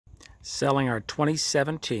Selling our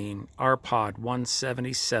 2017 RPod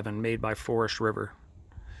 177 made by Forest River.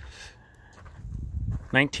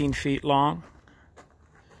 19 feet long.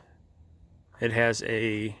 It has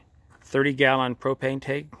a 30-gallon propane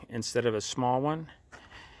tank instead of a small one.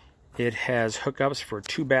 It has hookups for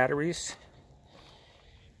 2 batteries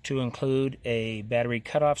to include a battery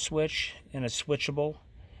cutoff switch and a switchable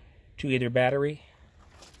to either battery.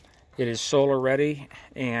 It is solar ready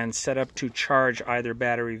and set up to charge either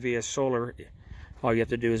battery via solar. All you have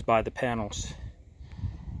to do is buy the panels.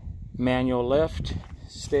 Manual lift,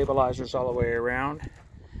 stabilizers all the way around.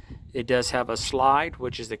 It does have a slide,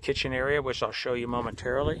 which is the kitchen area, which I'll show you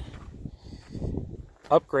momentarily.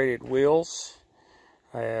 Upgraded wheels.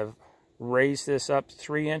 I have raised this up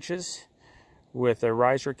 3 inches with a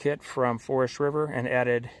riser kit from Forest River and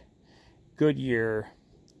added Goodyear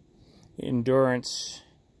Endurance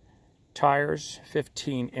tires,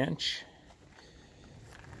 15-inch.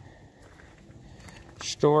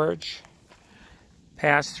 Storage,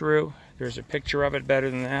 pass-through. There's a picture of it better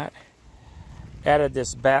than that. Added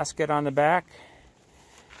this basket on the back,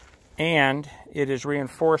 and it is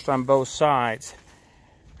reinforced on both sides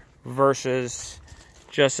versus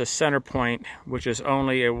just a center point, which is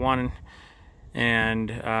only a 1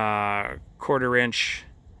 1/4 inch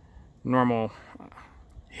normal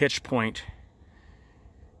hitch point.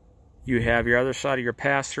 You have your other side of your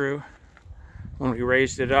pass-through. When we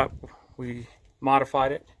raised it up, we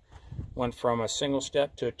modified it. Went from a single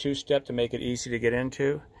step to a 2-step to make it easy to get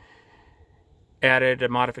into. Added a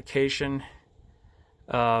modification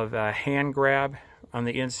of a hand grab on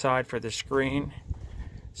the inside for the screen.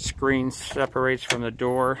 Screen separates from the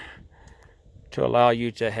door to allow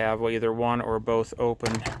you to have either one or both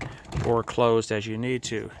open or closed as you need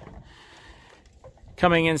to.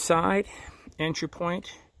 Coming inside, entry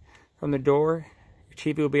point from the door. Your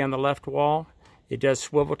TV will be on the left wall. It does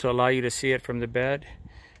swivel to allow you to see it from the bed.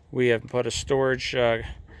 We have put a storage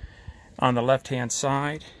on the left-hand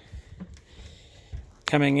side.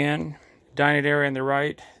 Coming in, dining area on the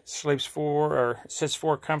right, sits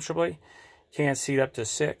 4 comfortably. Can seat up to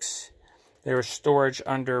 6. There is storage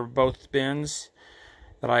under both bins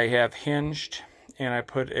that I have hinged, and I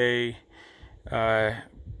put a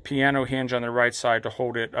piano hinge on the right side to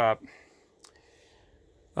hold it up.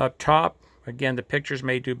 Up top, again, the pictures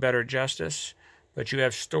may do better justice, but you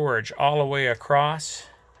have storage all the way across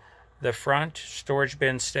the front. Storage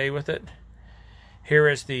bins stay with it. Here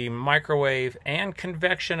is the microwave and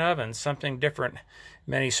convection oven, something different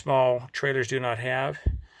many small trailers do not have.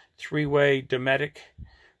 3-way Dometic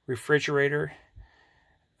refrigerator,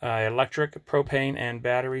 electric, propane, and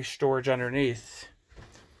battery storage underneath.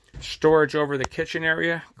 Storage over the kitchen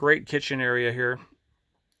area. Great kitchen area here.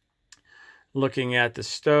 Looking at the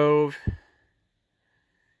stove,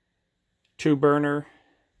 2-burner.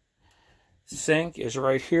 Sink is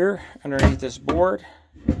right here underneath this board.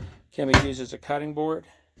 Can be used as a cutting board.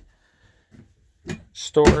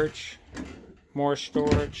 Storage, more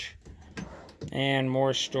storage, and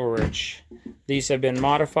more storage. These have been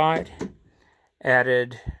modified.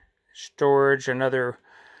 Added storage, another,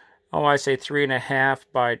 I say 3.5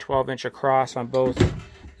 by 12 inch across on both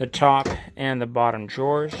the top and the bottom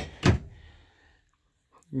drawers.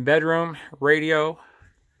 Bedroom, radio.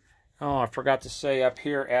 I forgot to say up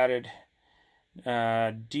here, added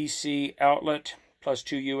DC outlet plus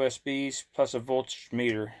 2 USBs plus a voltage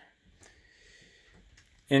meter.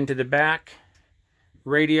 Into the back,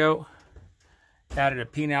 radio. Added a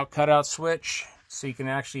pinout cutout switch so you can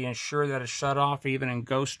actually ensure that it's shut off even in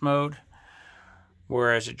ghost mode,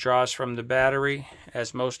 whereas it draws from the battery,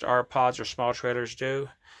 as most RPods or small trailers do.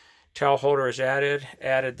 Towel holder is added.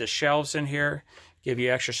 Added the shelves in here, give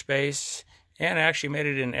you extra space, and actually made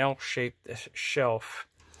it an L-shaped shelf.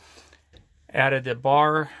 Added the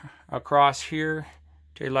bar across here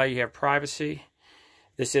to allow you to have privacy.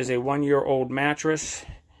 This is a 1-year-old mattress.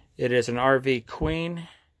 It is an RV queen.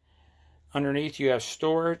 Underneath you have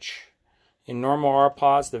storage. In normal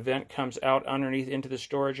RPods, the vent comes out underneath into the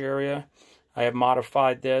storage area. I have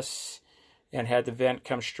modified this and had the vent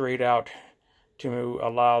come straight out to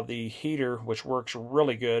allow the heater, which works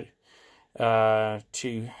really good,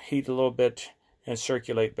 to heat a little bit and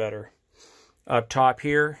circulate better. Up top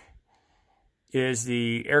here is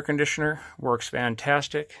the air conditioner. Works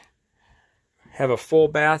fantastic. Have a full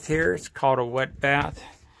bath here. It's called a wet bath.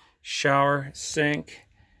 Shower, sink,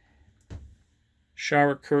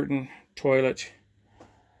 shower curtain, toilet,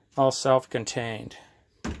 all self-contained.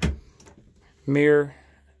 Mirror.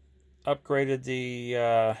 Upgraded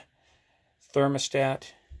the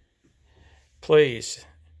thermostat. Please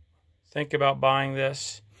think about buying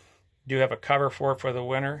this. Do have a cover for it for the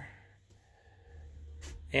winter.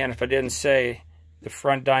 And if I didn't say, the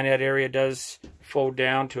front dinette area does fold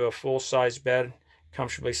down to a full-size bed,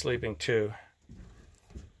 comfortably sleeping too.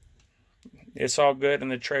 It's all good in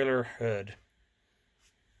the trailer hood.